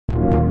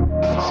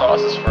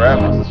Sauce is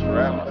forever.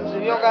 Cause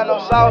if you don't got no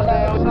sauce,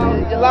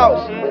 then you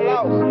lost. I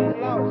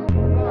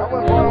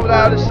went born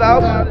without the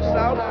sauce. I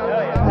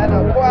had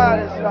to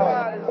acquire this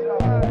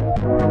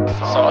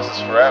sauce. Sauce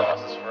is forever.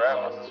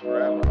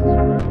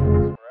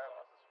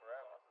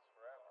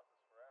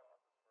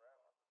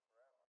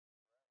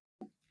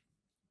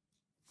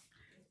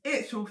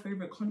 It's your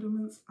favourite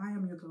condiments. I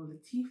am your girl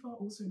Latifa,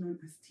 also known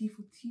as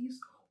Tifa Tees,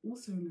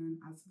 also known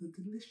as the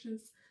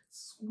delicious,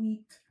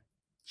 sweet,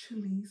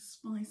 chili,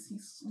 spicy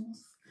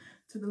sauce.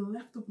 To the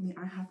left of me,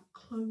 I have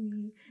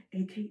Chloe,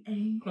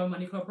 aka Chloe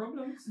Money, Chloe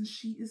Problems. and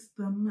she is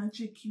the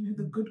magic,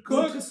 the good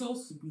Burger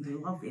sauce. We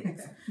love it.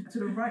 To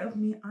the right of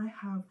me, I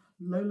have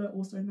Lola,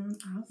 also known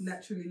as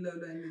Naturally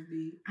Lola and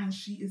the and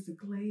she is the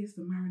glaze,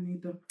 the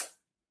marinade, the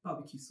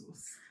barbecue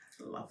sauce.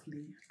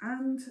 lovely.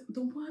 And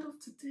the word of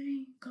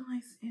today,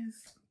 guys, is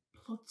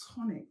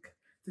platonic.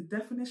 The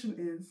definition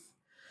is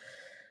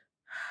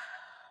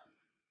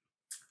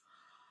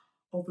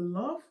of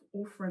love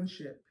or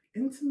friendship,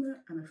 intimate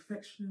and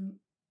affectionate,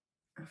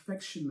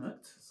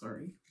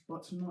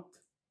 but not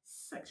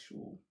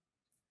sexual.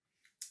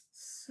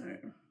 So,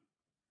 do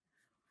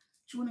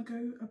you want to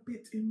go a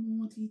bit in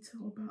more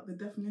detail about the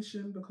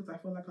definition? Because I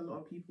feel like a lot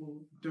of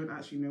people don't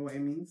actually know what it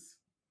means.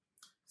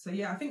 So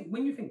yeah, I think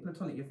when you think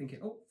platonic, you're thinking,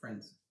 oh,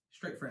 friends,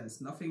 straight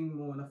friends, nothing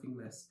more, nothing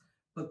less.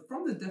 But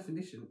from the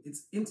definition,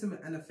 it's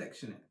intimate and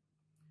affectionate.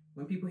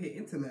 When people hear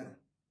intimate,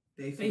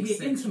 they think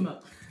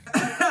intimate.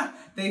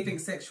 They think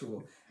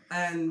sexual.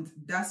 And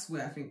that's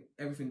where I think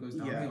everything goes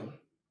downhill. Yeah.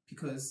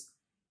 Because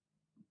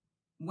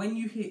when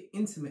you hear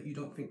intimate, you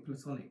don't think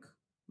platonic,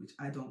 which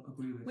I don't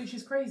agree with. Which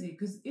is crazy,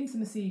 because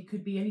intimacy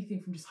could be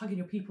anything from just hugging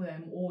your people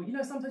then, or, you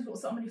know, sometimes you've got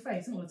something on your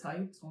face, I'm not going to tell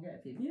you, it's going to get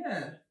it for you.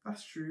 Yeah.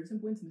 That's true.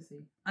 Simple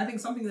intimacy. I think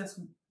something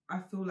I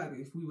feel like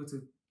if we were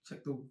to check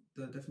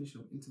the definition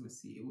of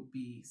intimacy, it would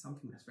be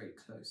something that's very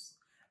close.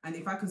 And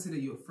if I consider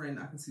you a friend,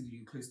 I consider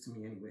you close to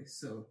me anyway.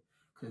 So,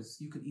 because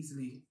you could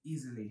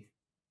easily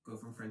go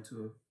from friend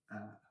to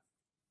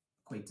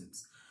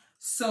acquaintance.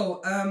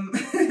 So,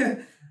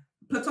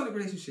 platonic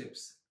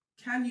relationships.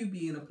 Can you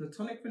be in a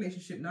platonic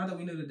relationship, now that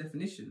we know the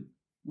definition,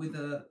 with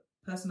a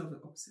person of the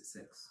opposite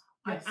sex?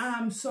 Yes. I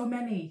am so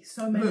many.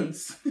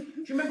 Loads. Do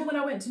you remember when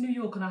I went to New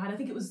York and I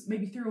think it was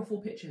maybe 3 or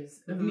 4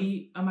 pictures of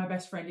me and my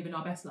best friend living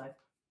our best life?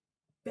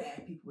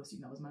 Bare people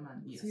assume that was my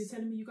man. Yes. So you're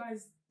telling me you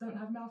guys don't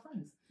have male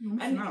friends? You're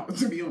missing out,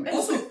 to be honest.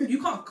 Also,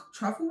 you can't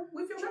travel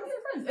with your Travel with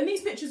your friends. And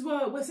these pictures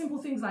were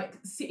simple things like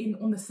sitting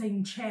on the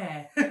same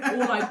chair or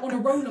like on a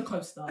roller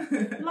coaster.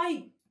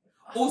 Like,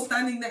 or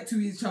standing next to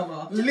each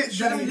other.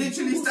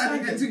 Literally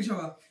standing next to each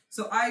other.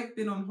 So I've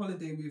been on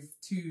holiday with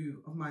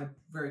 2 of my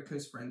very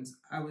close friends.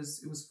 It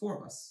was 4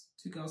 of us,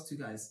 2 girls, 2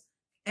 guys.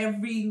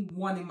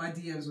 Everyone in my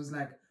DMs was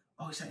like,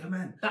 "Oh, is that your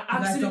man?" that You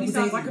guys absolutely double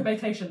sounds like dating. a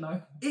vacation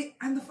though.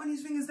 And the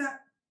funniest thing is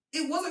that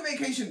it was a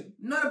vacation,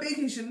 not a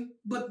vacation.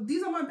 But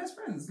these are my best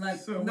friends. Like,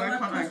 So they're why my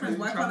can't close I friends.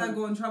 go Why and can't I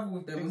travel? go and travel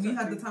with them? And we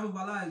had the Exactly. time of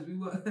our lives. We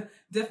were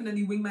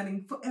definitely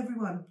wingmanning for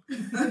everyone.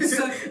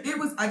 So it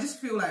was. I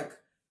just feel like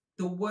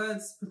the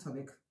words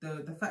platonic,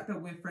 the fact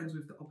that we're friends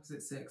with the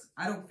opposite sex,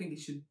 I don't think it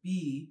should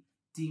be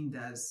deemed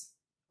as,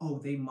 oh,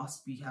 they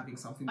must be having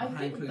something I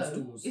behind think closed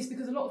though, doors. it's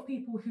because a lot of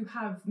people who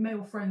have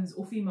male friends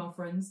or female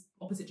friends,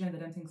 opposite gender,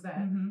 then things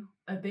there,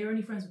 Mhm. they're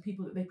only friends with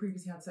people that they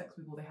previously had sex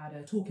with or they had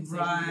a talking stage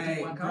with that didn't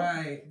Right, work out.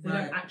 right, They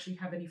right. don't actually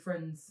have any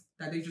friends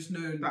That they've just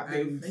known That and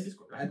they've- they just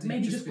and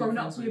maybe just been grown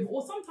up friends with,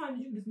 or sometimes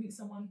you can just meet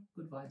someone,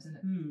 good vibes,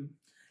 innit?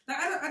 Like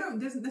I don't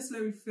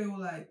necessarily feel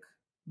like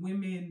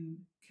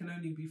women can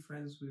only be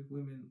friends with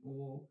women,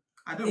 or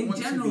I don't in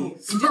want general, to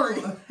be.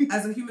 Sorry.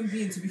 as a human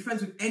being, to be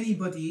friends with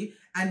anybody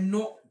and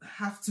not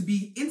have to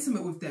be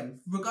intimate with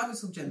them,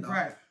 regardless of gender.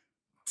 Right.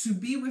 To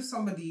be with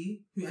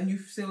somebody who, and you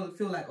feel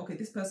like, okay,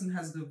 this person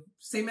has the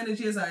same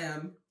energy as I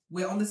am,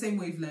 we're on the same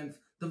wavelength,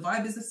 the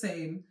vibe is the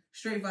same,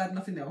 straight vibe,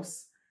 nothing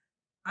else.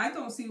 I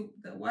don't see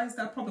that. Why is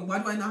that a problem? Why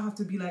do I now have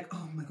to be like,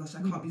 oh my gosh,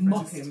 I can't be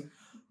friends with him?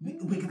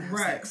 We're gonna have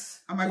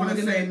sex. Am I Or going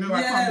to we're say, no,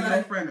 I can't be your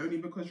like, friend only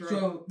because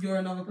you're... you're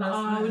another person?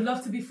 I would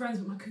love to be friends,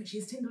 but my coochie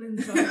is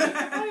tingling. So like,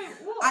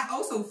 what? I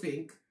also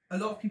think a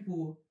lot of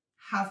people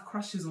have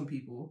crushes on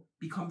people,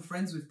 become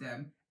friends with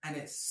them, and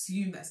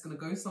assume that's going to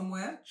go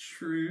somewhere.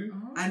 True.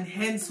 And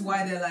hence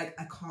why they're like,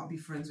 I can't be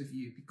friends with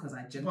you because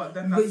I genuinely... But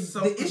then that's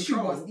the issue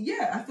self-control. was,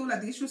 yeah, I feel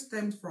like the issue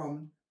stemmed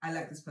from, I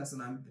like this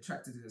person, I'm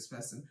attracted to this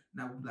person,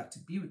 and I would like to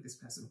be with this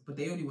person, but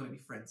they only want to be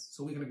friends.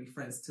 So we're going to be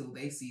friends till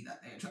they see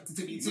that they're attracted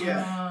to me too.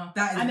 Yeah.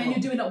 That is And then wrong.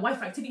 you're doing like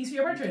wife activities for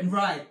your brethren.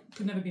 Right.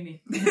 Could never be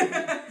me.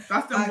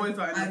 That's the boys that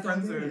are in I the don't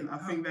friend get it. zone. I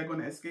think they're going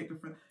to escape the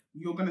friend.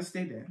 You're going to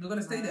stay there. You're going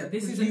to stay there.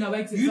 This because is a no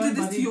exit You zone, did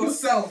this buddy. to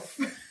yourself.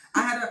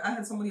 I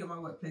had somebody at my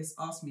workplace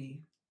ask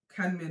me,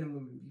 can men and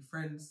women be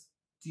friends?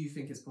 Do you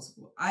think it's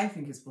possible? I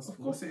think it's possible.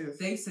 Of course it is.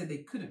 They said they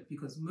couldn't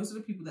because most of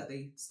the people that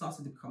they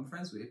started to become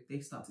friends with, they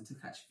started to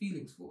catch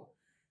feelings for.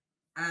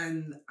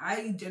 And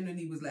I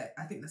genuinely was like,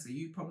 I think that's a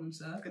you problem,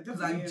 sir. It Because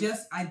definitely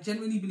is. I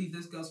genuinely believe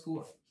those girls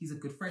thought he's a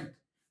good friend.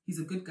 He's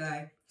a good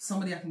guy.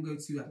 Somebody I can go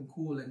to, I can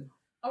call and...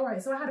 All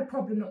right, so I had a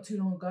problem not too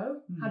long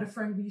ago. Had a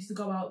friend we used to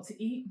go out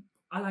to eat.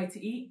 I like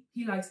to eat.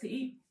 He likes to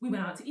eat. We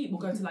went out to eat. We'll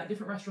go to like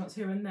different restaurants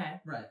here and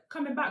there. Right.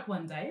 Coming back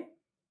one day,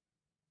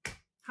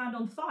 hand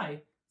on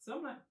thigh. So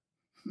I'm like,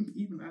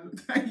 even I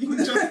looked at you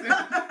just then.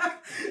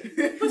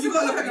 You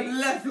got to look at the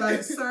left,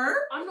 like, sir.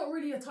 I'm not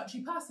really a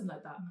touchy person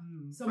like that.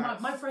 So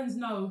facts. my friends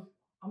know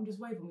I'm just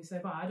waving when we say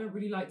bye. I don't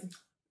really like to.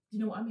 You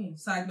know what I mean?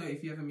 Side note: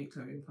 if you ever meet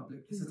Chloe in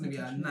public, this is gonna be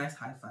a nice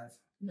high five.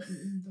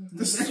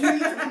 The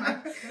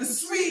sweetest. The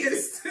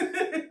sweetest.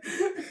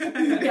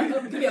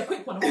 Give me a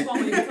quick one. I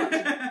can't really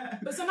touch.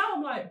 But so now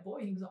I'm like,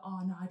 boy, he was like, oh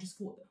no, I just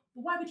thought.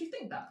 But why would you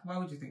think that? Why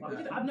would you think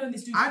that? I've known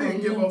this dude I for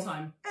didn't a give long off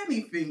time.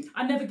 anything.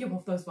 I never give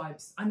off those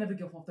vibes.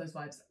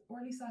 Or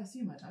at least I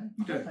assume I don't.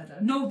 You don't. I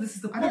don't. No, this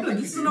is the I don't problem.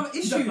 think This is you do. another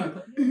You don't issue.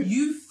 know, but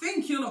You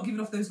think you're not giving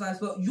off those vibes,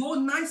 but you're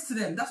nice to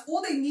them. That's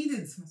all they needed.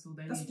 that's all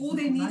they That's need. all Just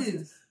they little needed.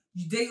 niceness.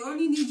 They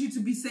only need you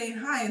to be saying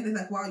hi, and they're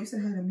like, "Wow, you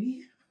said hi to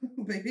me,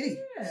 baby."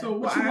 Yeah. So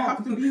What what? you I want?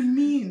 have to be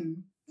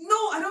mean. No,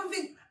 I don't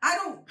think. I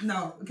don't.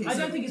 No. Okay. I so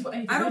don't think it's what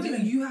anything. I don't we're think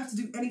doing. you have to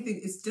do anything.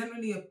 It's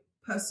generally a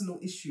personal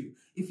issue.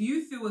 If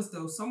you feel as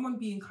though someone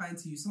being kind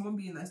to you, someone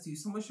being nice to you,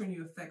 someone showing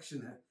you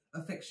affection,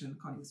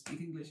 can't even speak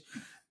English,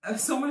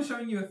 someone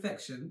showing you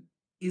affection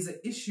is an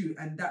issue,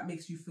 and that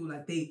makes you feel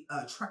like they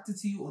are attracted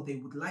to you or they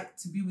would like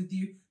to be with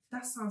you,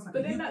 that sounds like But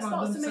a then you that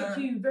problem, starts to make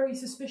sir. you very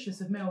suspicious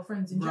of male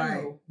friends in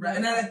general. Right.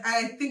 And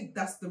I think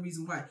that's the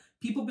reason why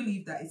people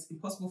believe that it's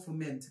impossible for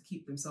men to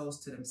keep themselves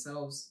to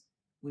themselves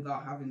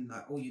without having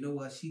like, oh, you know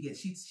what, she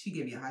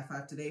gave me a high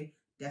five today.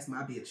 That's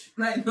my bitch.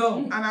 Like, no,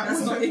 And I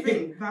that's also not it.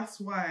 think that's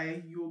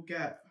why you'll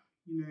get,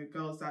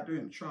 girls that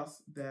don't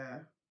trust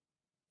their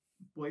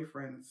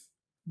boyfriends,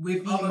 With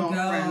female other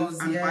girls, friends,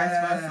 and yeah.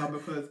 vice versa,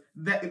 because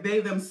they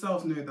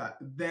themselves know that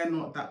they're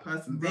not that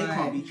person. They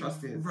can't be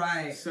trusted.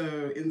 Right.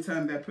 So in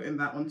turn, they're putting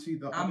that onto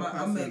the I'm other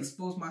gonna person.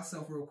 expose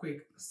myself real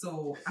quick.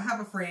 So I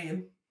have a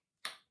friend.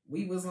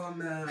 We was on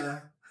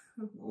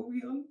what were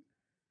we on?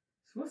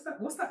 What's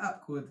that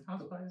app called?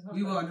 House parties,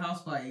 We were on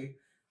House Party.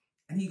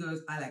 And he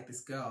goes, I like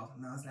this girl.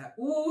 And I was like,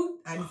 oh,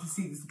 I need to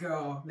see this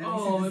girl. Let me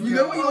see this You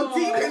girl. know when you're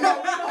deep in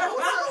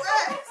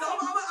that. So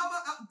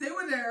they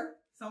were there.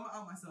 So I'm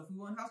out myself. We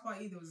were on House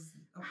Party. There was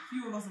a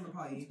few of us on the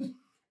party.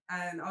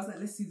 And I was like,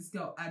 let's see this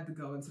girl. Add the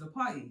girl into the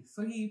party.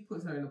 So he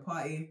puts her in the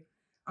party.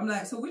 I'm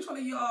like, so which one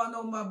of y'all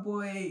know my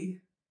boy?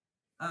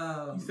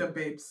 You said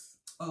babes.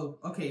 Oh,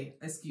 okay.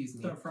 Excuse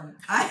me. The front.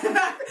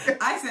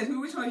 I said,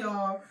 which one of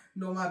y'all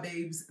know my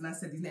babes? And I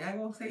said his name. I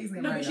won't say his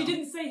name No, right but she now.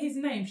 didn't say his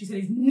name. She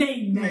said his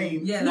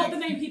name. Yeah, Not like- the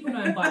name people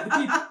know him by.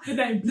 The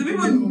name The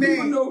people people, know.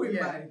 people know him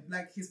Yeah. by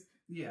like his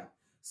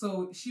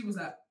So she was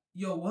like,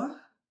 "Yo, what?"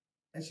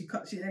 And she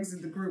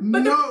exited the group. No,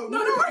 No,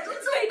 right.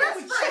 don't say that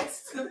with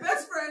chest. The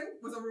best friend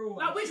was a real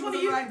one. Like, which She one was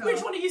of a you? rider.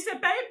 Which one of you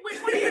said, babe?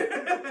 Which one of you?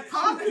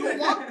 Huh? You're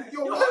what?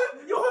 You're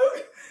what? You're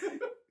who?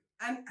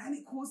 And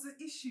it caused an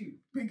issue.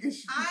 Big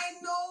issue. I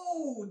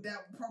know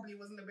that probably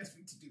wasn't the best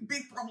thing to do.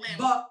 Big problem.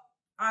 But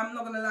I'm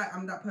not gonna lie,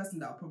 I'm that person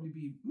that'll probably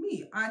be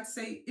me. I'd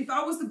say if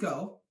I was the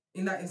girl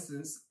in that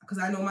instance, because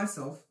I know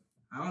myself,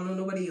 I don't know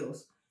nobody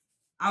else,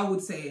 I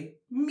would say,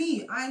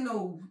 me, I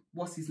know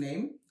what's his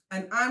name,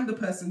 and I'm the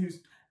person who's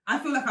I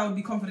feel like I would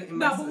be confident in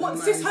No, myself. but what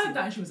sis heard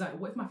that and she was like,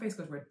 what if my face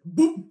goes red?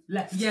 Boom,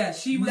 left. Yeah,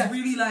 she was Left.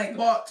 really like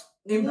But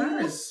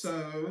embarrassed.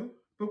 also,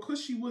 because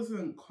she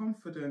wasn't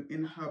confident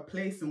in her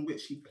place in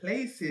which she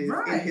places in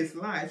Right. his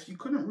life, she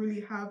couldn't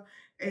really have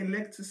a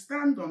leg to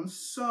stand on.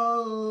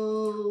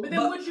 So, But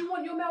then would you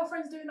want your male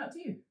friends doing that to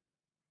you?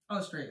 Oh,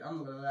 straight. I'm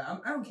not gonna lie.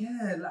 I don't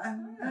care. Like,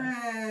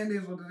 it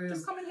is what it is.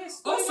 Just come in here,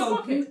 spoil your Also,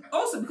 pocket.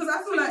 because I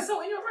feel Put like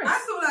salt in your I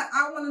wrist. feel like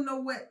I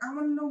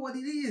want to know what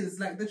it is,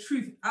 like the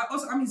truth.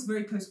 I'm his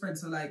very close friend,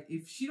 so like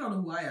if she don't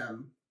know who I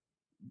am,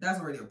 that's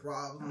already a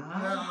problem. fair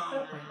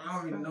point. I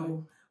don't even Fair know.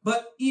 point.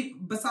 But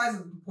besides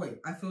the point,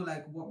 I feel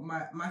like what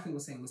my thing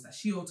was saying was that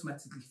she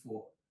automatically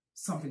thought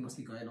something must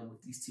be going on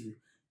with these two,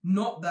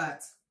 not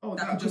that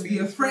that could just be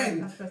a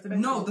friend. That's the best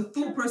No, thing. the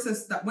thought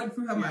process that went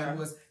through her Yeah. mind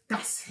was,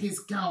 that's his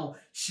girl.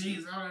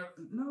 She's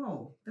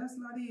no, that's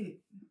not it.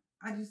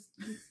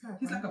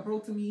 He's like a bro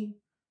to me.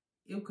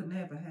 It could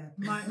never happen.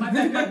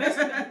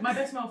 My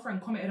best male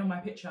friend commented on my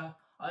picture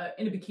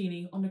in a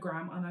bikini on the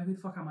gram. I know who the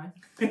fuck am I?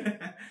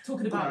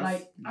 Talking about Nice,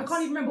 like, I nice.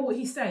 can't even remember what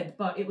he said,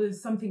 but it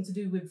was something to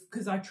do with,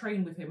 because I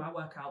train with him, I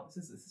work out.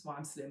 This is why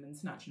I'm slim and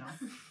snatch now.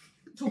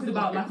 Talking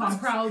about like, I'm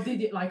proud,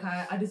 did it, like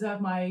I deserve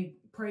my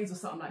praise or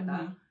something like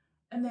that.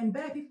 And then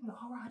bare people were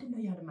like, all right, I didn't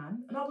know you had a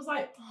man. And I was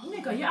like,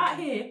 nigga, you're out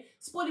here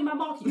spoiling my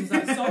market. He was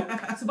like, so,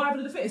 survival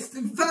of the fittest.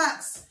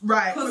 Facts.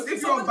 right, Because because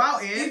if you're about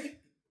it,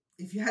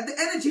 if you had the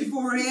energy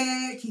for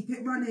it, keep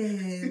it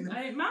running.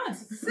 I ain't mad. I ain't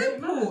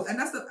Simple. mad.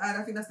 And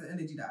I think that's the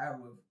energy that I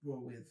will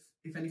roll with.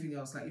 If anything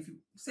else, like if you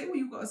say what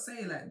you gotta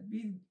say, like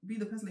be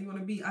the person that you want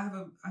to be. I have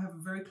a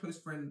very close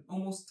friend,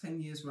 almost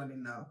 10 years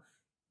running now,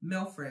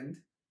 male friend.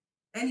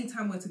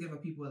 Anytime we're together,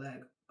 people are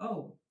like,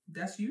 "Oh,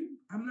 that's you."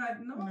 I'm like,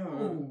 no.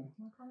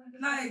 Why can't I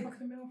just Like, have a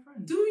fucking male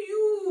friend? Do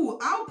you?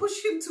 I'll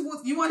push him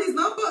towards. You want his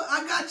number?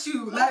 I got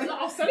you. Like,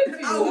 I'll sell it to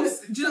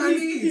you. do you know what I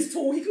mean? He's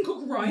tall. He can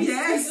cook rice.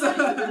 Yes. Like,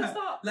 you're gonna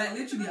start. Like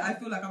literally, I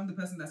feel like I'm the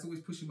person that's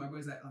always pushing my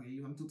boys. Like, okay,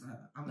 you want to talk to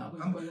her? I'm No,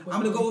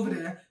 gonna go over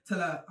there, tell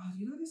her, oh,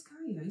 you know this guy?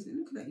 Yeah, he's been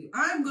looking at you.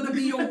 I'm gonna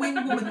be your wing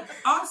woman.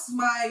 Ask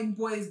my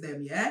boys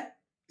them, yeah.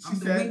 I'm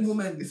the wing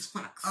woman. It's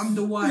facts. I'm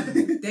the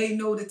one. They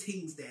know the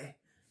things there.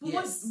 But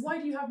Yes. why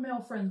do you have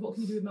male friends? What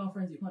can you do with male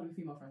friends that you can't do with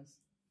female friends?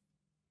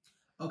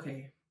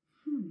 Okay.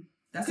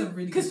 That's a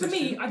really good Because for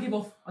question. me, I give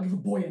a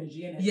boy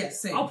energy, innit?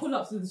 Yes, same. I'll pull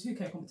up to the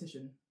 2K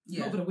competition.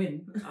 Yeah. Not gonna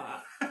win.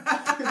 But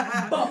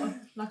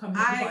like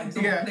I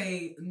don't Yeah.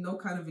 play no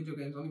kind of video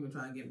games. Don't even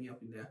try and get me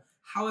up in there.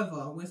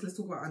 However, let's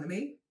talk about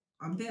anime,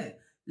 I'm there.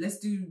 Let's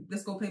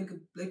go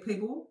play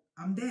ball.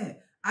 I'm there.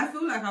 I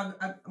feel like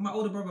my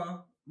older brother,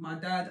 my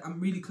dad, I'm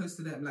really close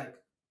to them. Like,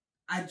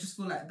 I just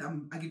feel like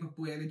I give off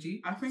boy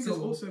energy. I think So- it's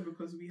also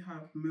because we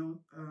have male.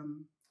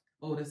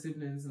 older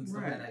siblings and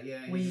stuff Right. like that.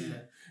 Yeah, We-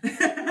 yeah.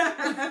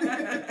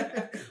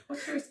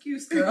 What's your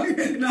excuse, girl?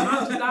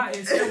 That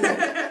is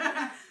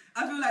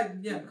I feel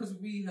like, because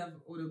we have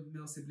older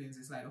male siblings,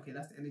 it's like, okay,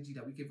 that's the energy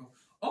that we give off.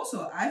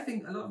 Also, I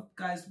think a lot of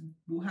guys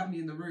will have me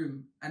in the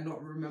room and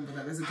not remember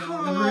that there's a girl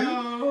in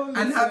the room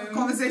and have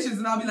conversations,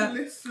 and I'll be like,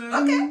 listen.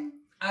 okay,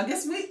 I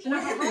guess we Do you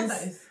know how hit hard this.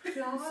 that is? Do you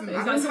know how hard Listen, that is? I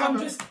Like, don't so have I'm a-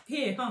 just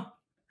here, huh?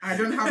 I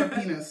don't have a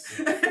penis.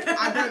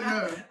 I don't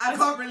know. I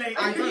can't relate.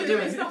 I You don't do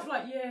know. it stuff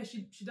like, yeah,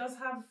 she does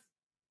have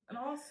an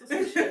ass or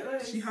some shit.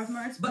 Like, She has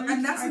nice But boobs,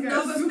 and that's I guess.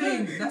 another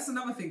thing. That's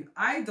another thing.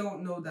 I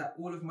don't know that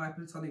all of my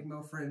platonic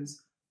male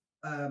friends,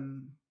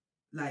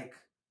 like,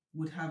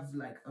 would have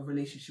like a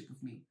relationship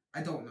with me.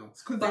 I don't know.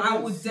 'cause But they I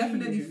don't would see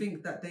definitely you.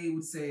 think that they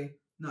would say,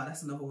 "No,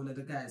 that's another one of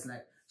the guys.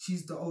 Like,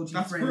 she's the OG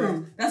That's friend. bro.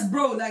 Like, that's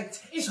bro. Like,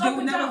 it's they up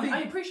would and never down. think-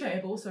 I appreciate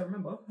it, but also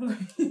remember.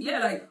 yeah,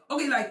 like,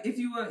 okay, like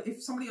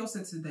if somebody else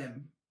said to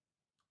them,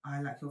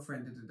 I like your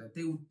friend,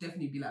 they would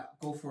definitely be like,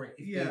 go for it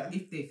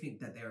if they think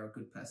that they're a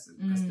good person.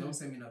 Because don't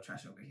send me no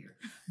trash over here.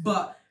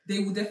 But they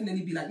would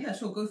definitely be like, yeah,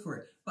 sure, go for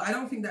it. But I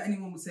don't think that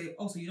anyone would say,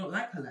 oh, so you don't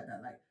like her like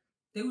that. Like,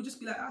 they would just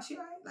be like, oh, she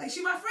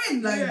my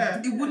friend. Like,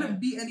 Yeah. it wouldn't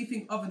be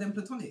anything other than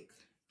platonic.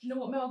 Do you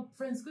know what male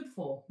friends good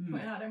for?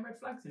 Pointing out them red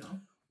flags, you know.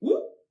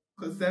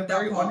 Because they're That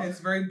very part.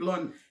 honest, very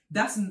blunt.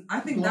 I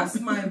think Blunt. that's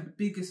my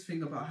biggest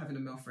thing about having a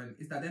male friend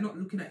is that they're not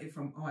looking at it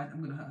from, oh, I'm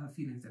going to hurt her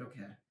feelings. They don't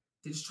care.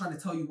 They're just trying to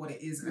tell you what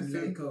it is and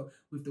let it go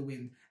with the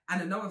wind.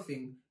 And another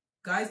thing,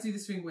 guys do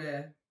this thing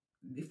where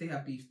if they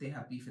have beef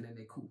and then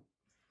they're cool.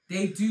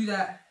 They do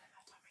that.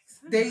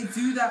 They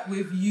do that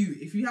with you.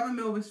 If you have a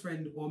male best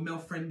friend or male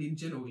friend in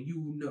general,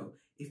 you will know.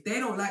 If they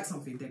don't like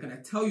something, they're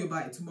gonna tell you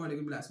about it tomorrow. They're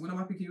gonna be like, "So when am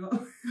I picking you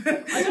up?"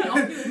 I don't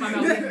argue with my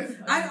male friends.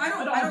 I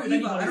don't argue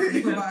either. with I don't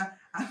anybody. either.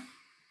 But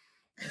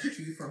that's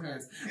true from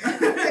hands.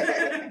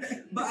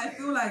 But I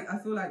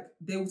feel like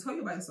they will tell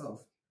you about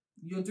yourself.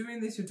 You're doing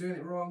this. You're doing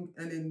it wrong,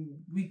 and then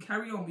we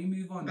carry on. We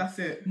move on. That's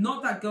it.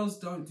 Not that girls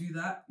don't do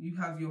that. You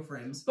have your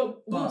friends.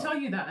 But we'll But- tell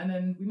you that, and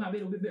then we might be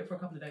a little bit bitter for a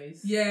couple of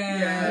days. Yeah.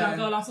 Yeah. Like,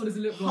 girl, I saw this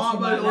lip gloss.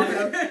 Harbour you might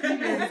all like the it.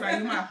 feelings, like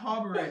you might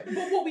harbour it.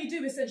 But what we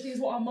do essentially is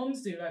what our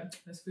mums do. Like,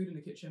 there's food in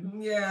the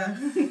kitchen. Yeah.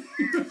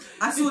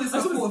 I saw this. I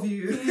thought of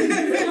you.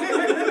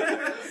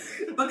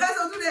 But guys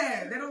don't do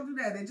that. They don't do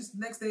that. They just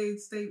next day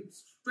stay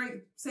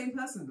straight, same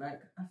person.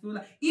 Like, I feel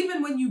like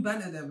even when you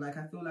banter them, like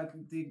I feel like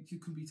you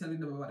could be telling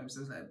them about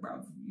themselves. Like,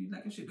 bro, you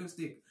like your shit don't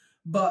stick.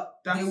 But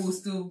they will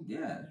still,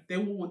 They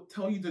will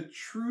tell you the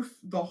truth,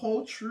 the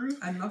whole truth,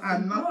 and nothing.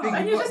 and nothing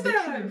And you're but just the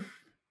there. truth.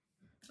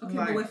 Okay,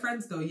 Like- but we're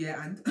friends though,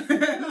 yeah. And Oh,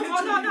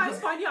 no, it's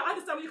fine. Yeah, I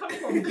understand where you're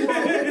coming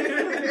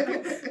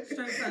from.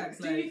 straight facts.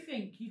 Do you Like,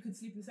 think you could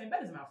sleep in the same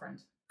bed as a male friend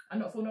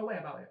and not feel no way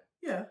about it?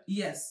 Yeah.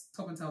 yes,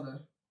 top and tail though.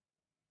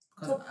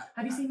 'Cause So,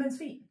 have you seen men's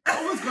feet?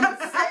 I was gonna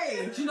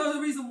say. do you know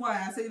the reason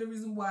why? I say the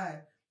reason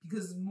why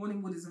because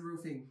morning wood is a real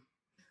thing.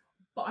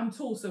 But I'm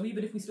tall, so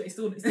even if we split, it's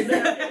still there.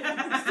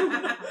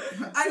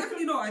 I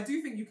definitely know. I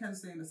do think you can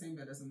stay in the same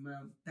bed as a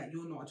man that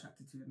you're not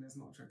attracted to and that's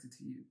not attracted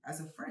to you as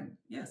a friend.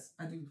 Yes,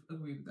 I do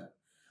agree with that.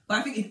 But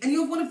I think if any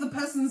of one of the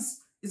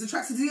persons is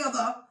attracted to the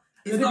other,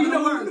 it's Let not it be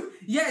gonna known. work.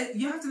 Yeah,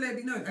 you have to let it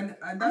be known. And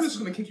I'm that's just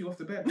gonna kick you off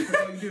the bed. Because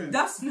what are you doing?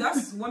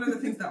 that's one of the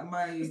things that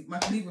my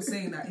colleague was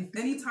saying, that if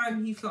any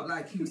time he felt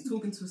like he was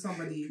talking to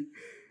somebody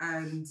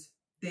and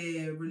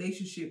their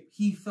relationship,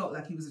 he felt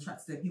like he was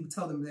attracted to them, he would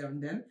tell them there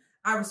and then.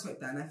 I respect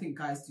that, and I think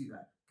guys do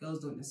that. Girls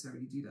don't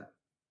necessarily do that.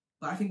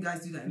 But I think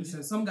guys do that in the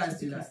sense. Some guys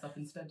do that. Stuff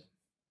instead.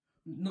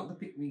 Not the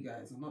pick me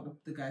guys, or not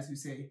the guys who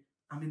say,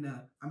 I'm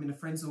in a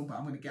friend zone, but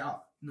I'm gonna get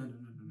out. No.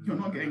 You're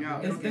not getting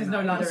out. There's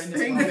no ladder in this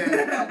Staying one.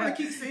 there. I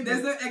keep saying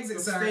There's this. no exit You're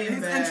sign. staying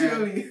It's there.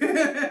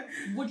 entry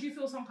only. Would you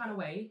feel some kind of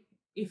way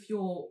if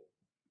your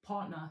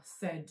partner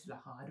said, like,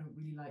 oh, I don't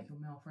really like your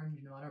male friend,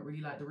 you know, I don't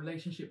really like the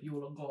relationship you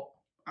all have got?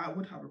 I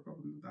would have a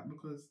problem with that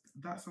because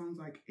that sounds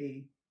like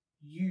a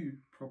you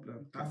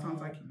problem. That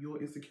sounds like your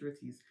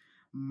insecurities.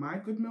 My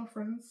good male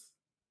friends,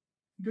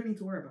 you don't need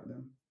to worry about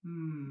them.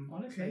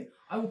 Honestly, Okay.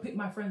 I will pick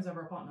my friends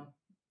over a partner.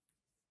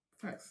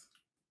 Facts.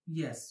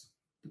 Yes,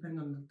 depending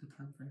on the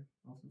time frame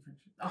of the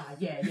friendship. Ah,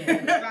 yeah.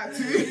 That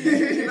too.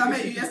 If I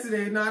met you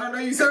yesterday, no, I don't know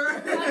you, sir.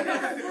 Like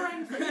a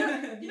friend.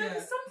 You know, Yeah.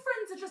 some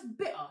friends are just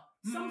bitter.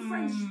 Some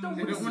friends just don't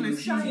They want don't to wanna see you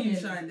see shining.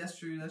 Shine. That's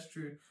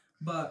true.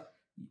 But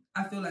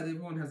I feel like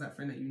everyone has that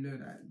friend that you know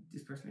that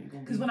this person ain't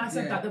gonna be. Because when I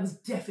said that, there was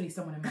definitely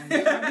someone in mind.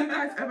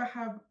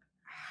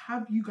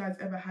 Have you guys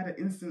ever had an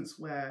instance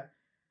where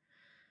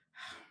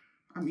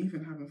I'm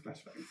even having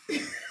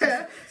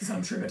flashbacks?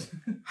 I'm triggered.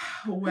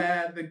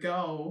 Where the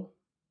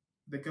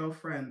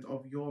girlfriend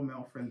of your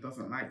male friend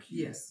doesn't like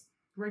you. Yes.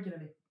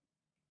 Regularly.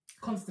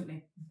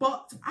 Constantly.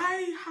 But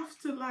I have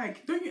to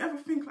don't you ever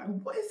think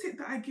what is it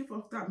that I give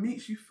off that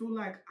makes you feel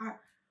like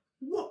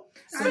what?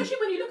 Especially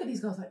when you look at these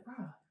girls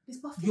bruh, this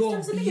buff You're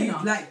a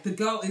millionaire. like, the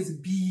girl is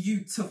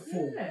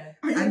beautiful. Yeah.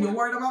 And you're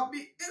worried about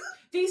me.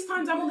 These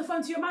times I'm on the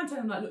phone to your man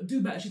telling him look,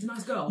 do better, she's a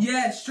nice girl.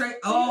 Yeah, straight.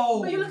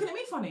 Oh. But you're looking at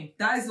me funny.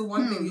 That is the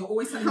one thing. You're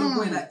always telling your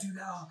boy do that.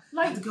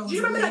 Like, the girl do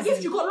you was remember that amazing.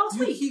 gift you got last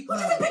week? What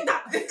did you pick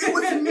that? It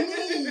was me.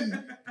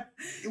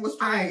 It was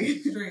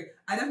Straight.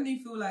 I definitely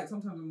feel like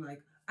sometimes I'm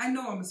like, I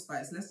know I'm a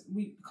spice.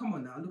 Come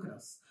on now, look at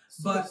us.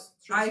 But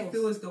I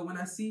feel as though when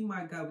I see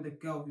my guy with a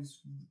girl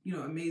who's,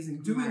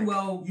 amazing, doing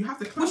well, you have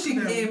to pushing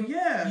him,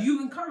 yeah.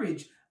 you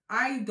encourage.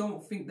 I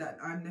don't think that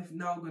I'm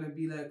now going to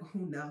be like,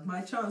 oh, now's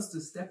my chance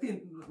to step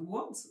in.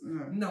 What?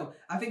 No.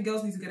 I think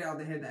girls need to get it out of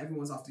their head that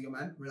everyone's after your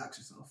man. Relax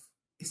yourself.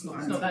 It's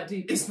not that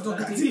deep. It's not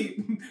that deep.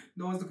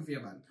 No one's looking for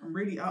your man. I'm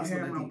really out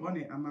here in my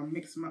bonnet and my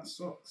mixed match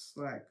socks.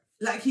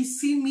 Like he's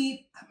seen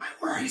me at my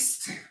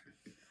worst.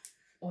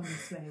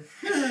 Honestly.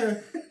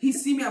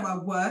 He's seen me at my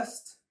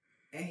worst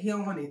and he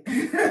don't want it.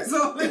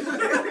 So he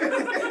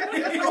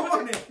don't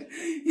want it.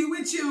 He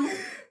with you.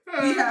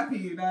 Be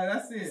happy.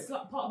 That's it. It's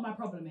part of my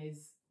problem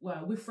is,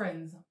 well, with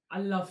friends, I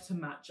love to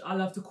match. I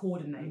love to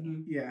coordinate.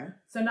 Mm-hmm. Yeah.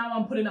 So now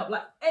I'm putting up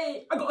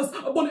hey, I got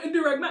a bonnet and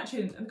do-rag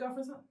matching. And the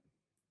girlfriend's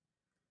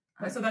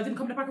like, so that didn't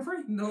come in a pack of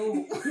 3?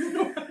 No. You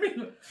know what I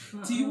mean?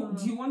 Do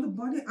you want the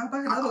bonnet? I'll buy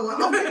another one.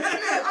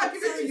 I'll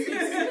give it to you.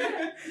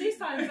 Yeah. These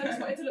times I just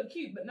wanted to look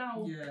cute, but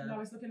now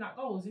it's looking like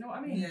goals. You know what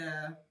I mean?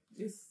 Yeah.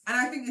 And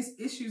I think it's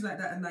issues like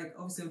that, and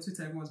obviously on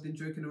Twitter everyone's been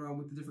joking around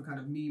with the different kind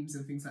of memes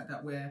and things like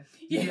that where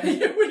you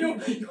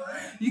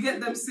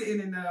get them sitting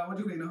in in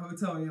a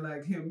hotel and you're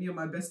like, here, me and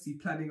my bestie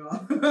planning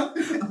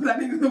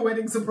the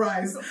wedding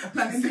surprise,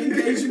 planning the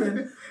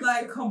engagement.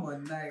 Come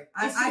on, I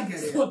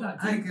get it.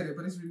 I get it,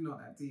 but it's really not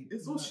that deep.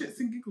 It's all shits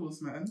and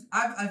giggles, man.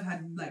 I've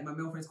had my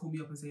male friends call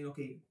me up and saying,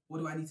 okay, what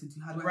do I need to do?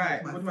 How do I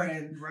help my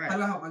friend? How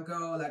do I help my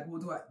girl?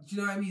 What do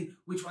you know what I mean?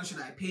 Which one should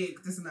I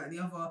pick? This and that and the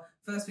other.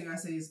 First thing I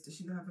say is, does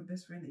she not have a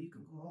best friend that you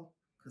can call?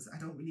 Because I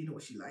don't really know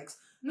what she likes.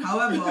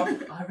 However,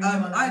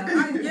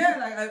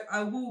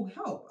 I will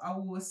help. I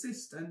will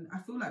assist, and I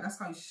feel like that's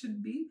how it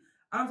should be.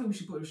 I don't think we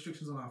should put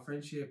restrictions on our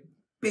friendship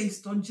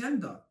based on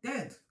gender.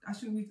 Dead. I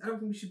don't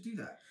think we should do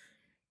that.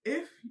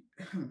 If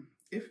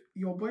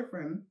your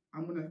boyfriend,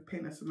 I'm gonna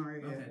paint a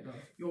scenario here. Okay, go.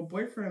 Your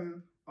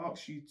boyfriend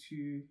asks you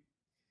to.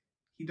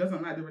 He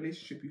doesn't like the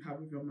relationship you have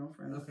with your male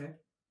friends. Okay.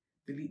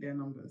 Delete their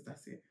numbers.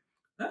 That's it.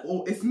 Huh?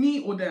 Or it's me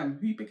or them.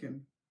 Who you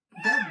picking?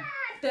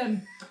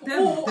 Them.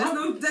 There's no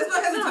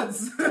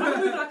hesitance. I'm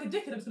moving like a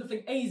dick and I'm just gonna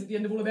fling A's at the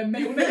end of all of their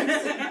male names.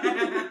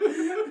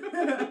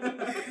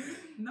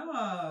 No.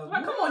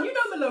 Come on, you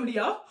know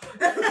Melonia.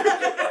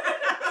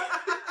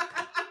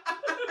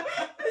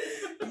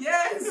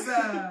 Yes.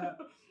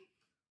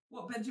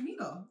 What,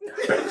 Benjamina?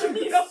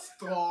 Benjamina.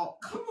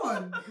 Stop. Come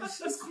on.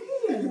 She's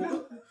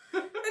cool. I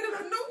never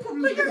had no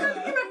problem But with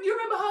her. you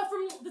remember her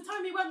from the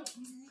time he went,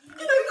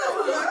 You know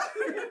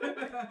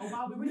her. oh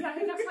wow, we really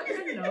had that's like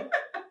you know.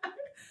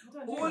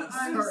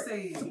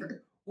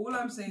 All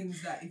I'm saying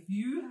is that if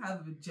you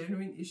have a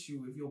genuine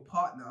issue with your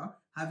partner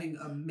having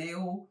a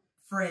male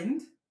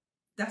friend,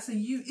 that's a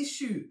you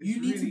issue.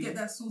 You need to get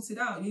that sorted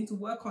out. You need to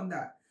work on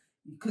that.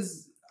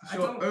 Because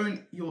your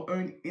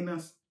own inner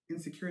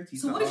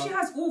insecurities. So what if she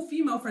has all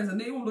female friends and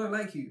they all don't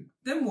like you?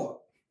 Then what?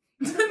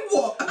 Then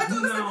what? I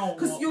don't know.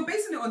 Because you're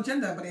basing it on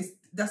gender, but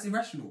that's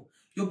irrational.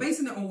 You're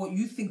basing it on what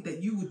you think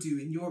that you would do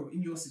in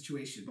your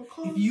situation.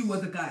 Because if you were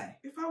the guy.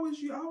 If I was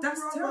you, I would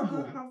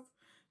rather have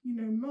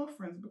male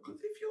friends, because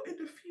if you're in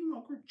the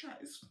female group chat,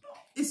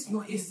 it's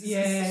not. It's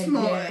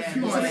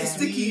a bit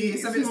sticky.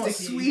 It's a bit sticky.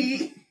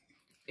 Sweet.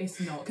 It's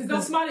not, because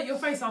they'll smile at your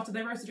face after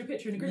they roasted your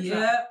picture in a group chat.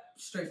 Yeah,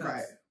 straight facts.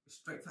 Right.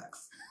 Straight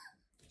facts.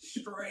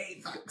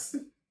 Straight facts.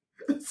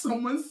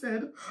 Someone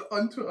said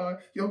on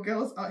Twitter, your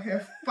girl's out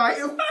here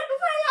fighting for her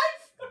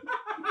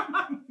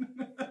life.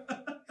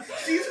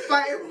 She's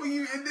fighting for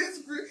you in this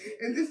group,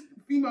 in this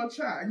female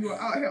chat, and you're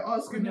out here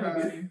asking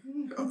her.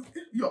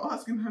 You're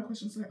asking her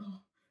questions like, oh,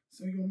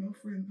 so your male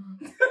friend.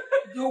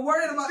 You're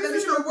worried about them.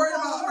 You're worried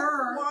about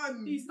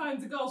her. These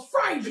kinds of girls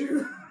fried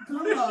you.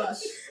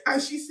 Gosh.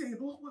 And she's saying,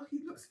 oh, well, he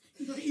looks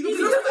better in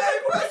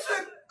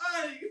person.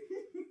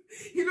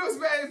 He looks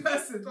better in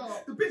person.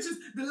 The pictures,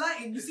 the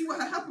lighting, you see what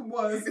had happened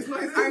was, it's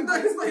not his angle.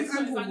 It's not his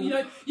angle.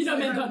 Like, you know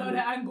men don't know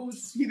their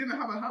angles. He didn't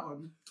have a hat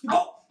on.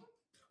 Oh!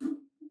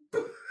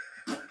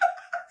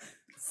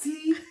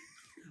 See?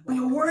 But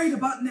you're worried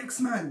about next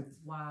man.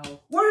 Wow.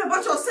 Worry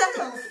about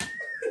yourself.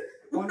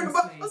 Worry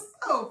about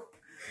yourself.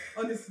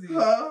 Honestly.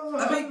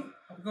 I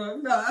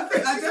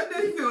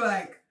definitely feel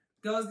like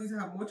Girls need to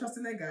have more trust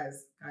in their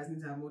guys. Guys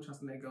need to have more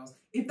trust in their girls.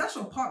 If that's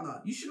your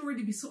partner, you should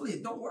already be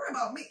solid. Don't worry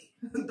about me.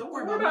 Don't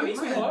worry about me.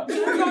 Sweetheart.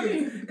 Don't worry about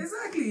me.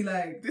 Exactly.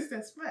 Like This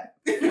is sweat.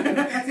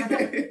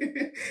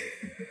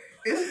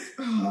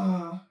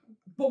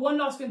 But one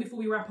last thing before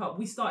we wrap up.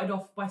 We started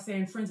off by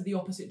saying friends of the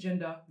opposite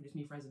gender. We just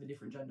mean friends of a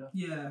different gender.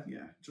 yeah,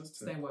 Just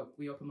to... Staying woke,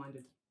 we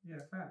open-minded.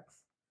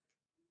 facts.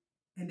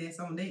 And that's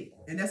on date.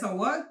 And that's on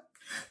what?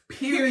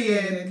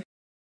 Period.